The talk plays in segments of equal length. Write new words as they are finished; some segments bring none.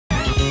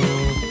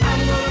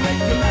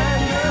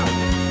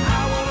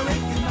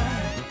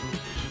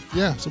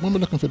Yeah, so when we're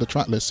looking through the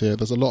track list here,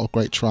 there's a lot of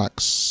great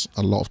tracks,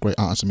 a lot of great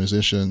artists and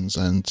musicians,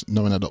 and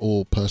knowing that they're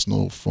all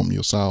personal from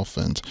yourself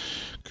and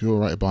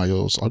curated by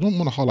yours, I don't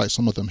want to highlight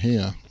some of them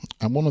here.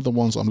 And one of the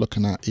ones I'm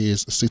looking at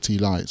is City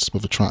Lights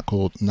with a track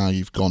called Now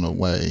You've Gone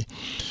Away.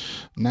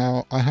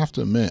 Now, I have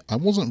to admit, I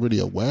wasn't really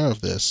aware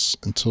of this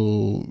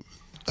until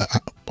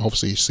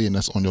obviously seeing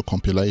this on your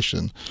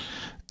compilation.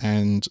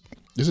 And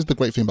this is the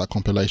great thing about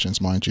compilations,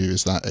 mind you,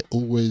 is that it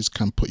always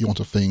can put you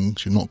onto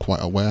things you're not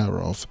quite aware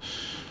of.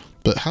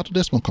 But how did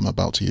this one come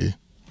about to you?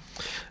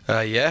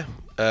 That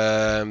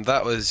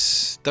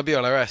was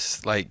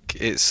WLRS. Like,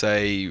 it's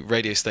a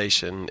radio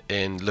station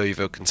in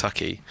Louisville,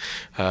 Kentucky.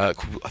 I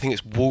think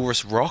it's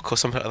Walrus Rock or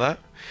something like that.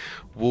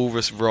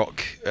 Walrus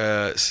Rock,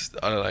 I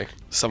don't know,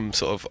 some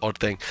sort of odd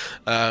thing.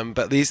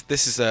 But this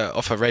is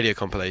off a radio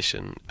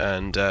compilation,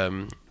 and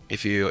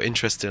if you're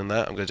interested in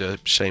that, I'm going to do a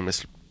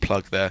shameless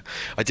plug there.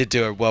 I did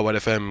do a Worldwide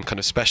FM kind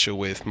of special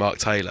with Mark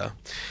Taylor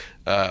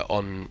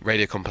on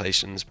radio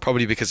compilations,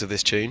 probably because of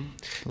this tune.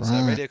 Right.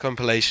 So radio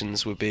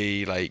compilations would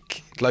be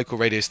like local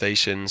radio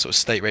stations or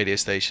state radio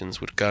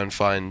stations would go and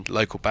find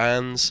local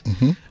bands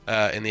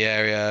in the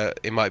area.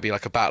 It might be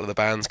like a battle of the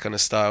bands kind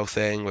of style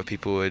thing where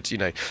people would, you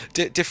know,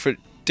 different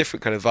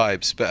kind of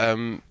vibes.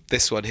 But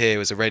this one here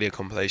was a radio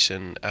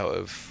compilation out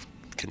of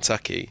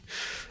Kentucky.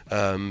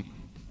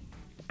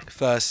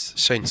 First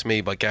shown to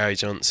me by Gary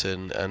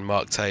Johnson and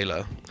Mark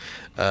Taylor.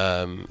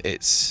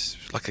 It's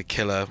like a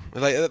killer.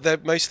 They're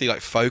mostly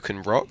like folk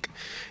and rock,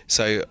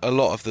 so a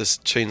lot of the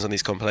tunes on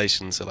these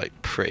compilations are like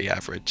pretty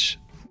average.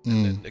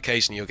 And then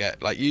occasionally you'll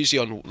get, like, usually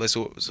on the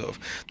sort of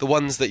the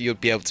ones that you'd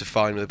be able to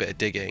find with a bit of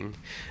digging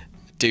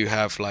do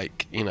have,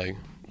 like, you know,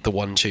 the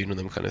one tune on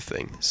them kind of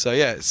thing. So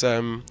yeah, it's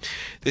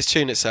this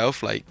tune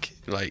itself, like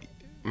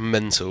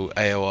mental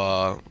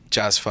AOR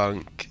jazz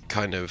funk,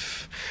 kind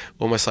of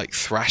almost like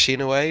thrashy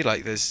in a way.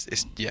 Like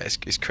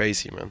it's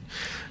crazy,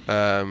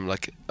 man.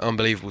 Like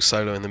unbelievable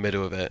solo in the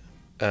middle of it.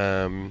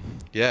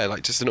 Yeah,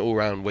 like just an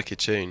all-round wicked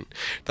tune.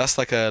 That's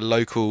like a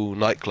local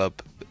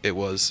nightclub it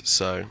was.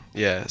 So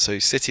yeah, so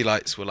City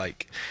Lights were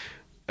like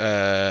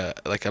a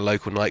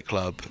local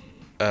nightclub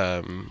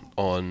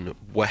on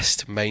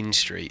West Main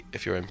Street,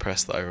 if you're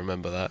impressed that I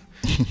remember that.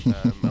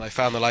 And I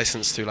found the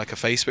license through like a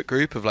Facebook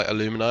group of like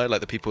alumni,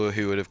 like the people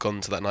who would have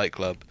gone to that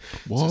nightclub.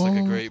 What? So it's like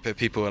a group of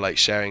people who are like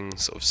sharing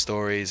sort of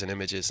stories and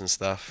images and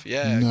stuff.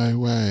 Yeah. No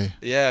way.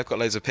 Yeah, I've got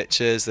loads of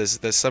pictures.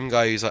 There's some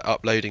guy who's like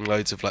uploading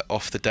loads of like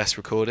off the desk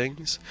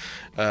recordings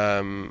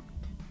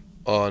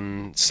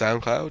on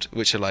SoundCloud,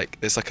 which are like,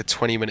 there's like a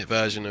 20-minute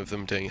version of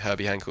them doing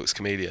Herbie Hancock's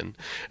Chameleon,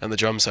 and the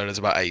drum solo is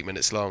about 8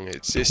 minutes long.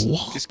 It's just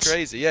it's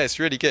crazy. Yeah, it's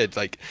really good.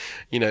 Like,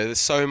 you know, there's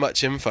so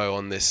much info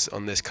on this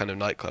kind of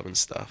nightclub and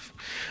stuff,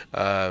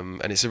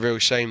 and it's a real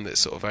shame that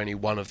sort of only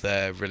one of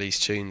their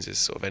released tunes is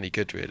sort of any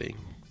good, really,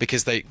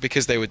 because they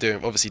were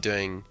obviously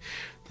doing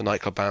the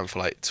nightclub band for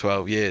like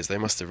 12 years. They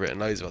must have written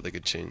loads of other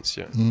good tunes.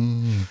 Yeah.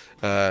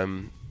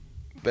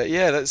 But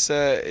yeah, that's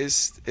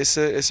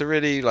it's a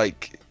really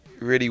like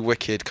really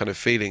wicked kind of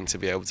feeling to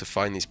be able to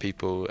find these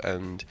people.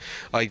 And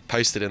I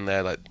posted in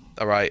there like,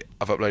 all right,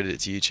 I've uploaded it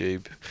to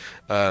YouTube,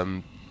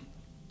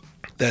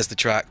 there's the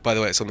track, by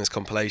the way, it's on this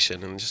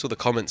compilation, and just all the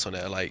comments on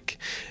it are like,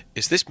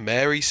 is this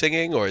Mary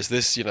singing, or is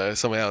this, you know,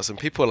 someone else? And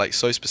people are like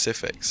so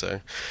specific, so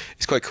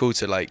it's quite cool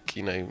to, like,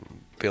 you know,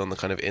 be on the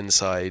kind of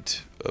inside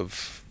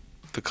of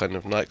the kind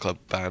of nightclub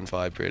band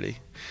vibe, really.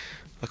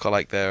 Like, I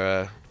like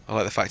the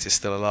fact it's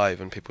still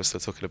alive and people are still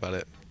talking about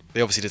it.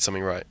 They obviously did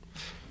something right.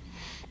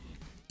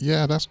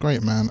 Yeah, that's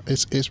great, man.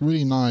 It's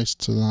really nice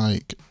to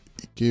like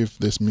give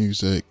this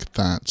music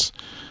that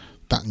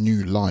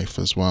new life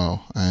as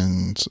well,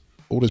 and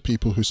all those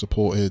people who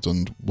supported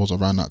and was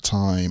around that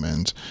time,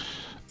 and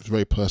it's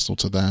very personal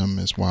to them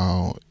as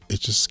well.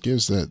 It just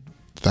gives that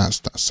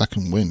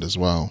second wind as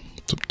well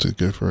to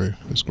go through.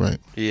 It's great.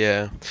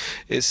 Yeah,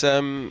 it's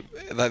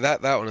like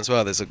that one as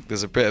well. There's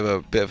a bit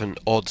of an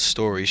odd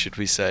story, should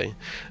we say?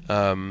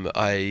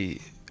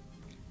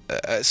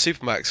 At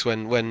Supermax,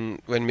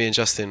 when me and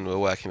Justin were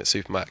working at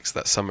Supermax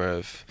that summer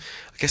of,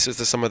 I guess it was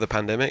the summer of the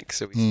pandemic,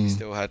 so we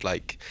still had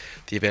like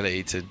the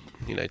ability to,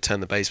 you know,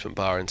 turn the basement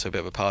bar into a bit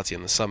of a party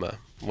in the summer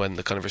when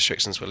the kind of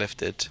restrictions were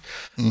lifted.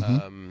 There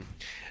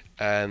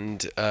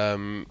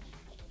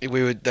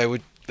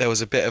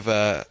was a bit of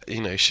a,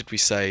 you know, should we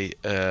say,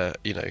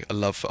 you know, a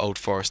love for Old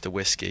Forester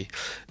whiskey.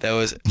 There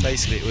was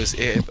basically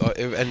it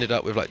ended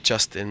up with like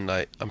Justin,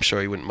 like, I'm sure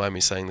he wouldn't mind me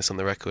saying this on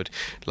the record,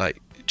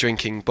 like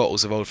drinking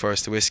bottles of Old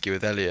Forester whiskey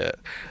with Elliot,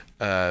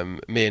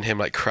 me and him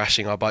like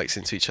crashing our bikes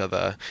into each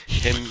other,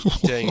 him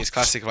doing his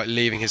classic of like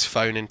leaving his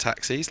phone in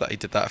taxis, like he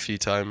did that a few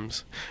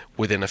times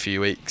within a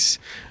few weeks,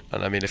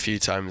 and I mean a few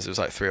times, it was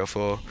like 3 or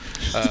 4.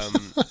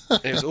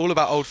 It was all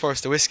about Old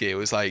Forester whiskey. It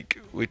was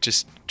like we'd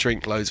just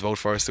drink loads of Old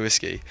Forester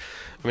whiskey.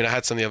 I mean, I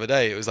had some the other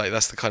day. It was like,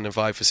 that's the kind of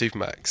vibe for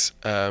Supermax.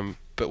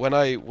 But when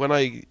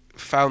I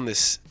found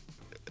this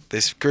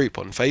group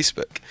on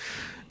Facebook,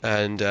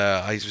 and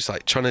I was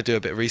like trying to do a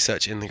bit of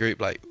research in the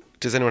group, like,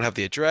 does anyone have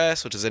the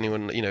address, or does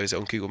anyone, you know, is it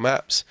on Google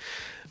Maps?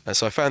 And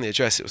so I found the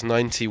address. It was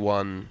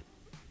 91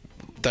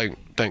 don't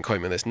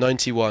quote me on this,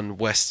 91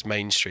 West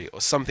Main Street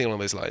or something along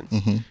those lines.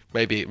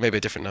 Maybe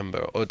a different number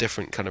or a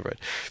different kind of road.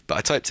 But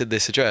I typed in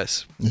this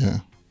address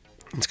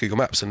into Google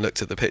Maps and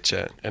looked at the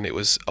picture, and it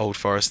was Old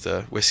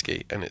Forester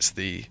whiskey, and it's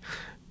the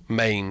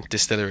main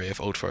distillery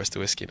of Old Forester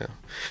whiskey now.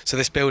 So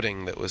this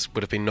building that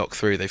would have been knocked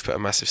through, they've put a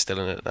massive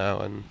still in it now,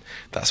 and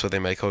that's where they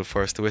make Old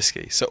Forester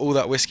whiskey. So all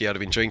that whiskey I'd have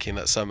been drinking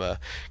that summer,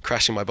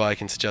 crashing my bike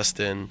into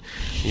Justin,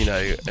 you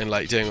know, and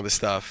like doing all this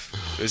stuff,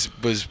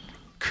 was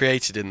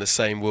created in the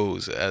same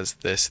walls as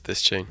this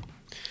tune.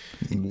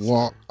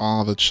 What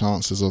are the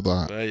chances of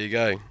that? There you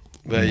go.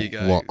 There you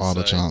go. What are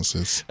the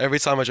chances? Every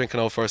time I drink an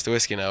Old Forester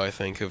whiskey now, I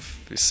think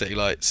of City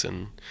Lights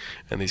and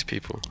these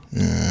people.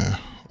 Yeah.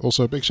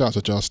 Also, a big shout out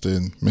to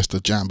Justin, Mr.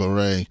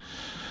 Jamboree.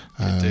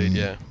 Dude,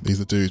 yeah. He's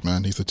the dude,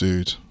 man. He's the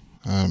dude.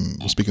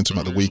 We're speaking to him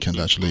at the weekend,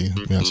 actually.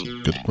 We had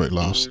some great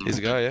laughs. He's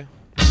a guy, yeah.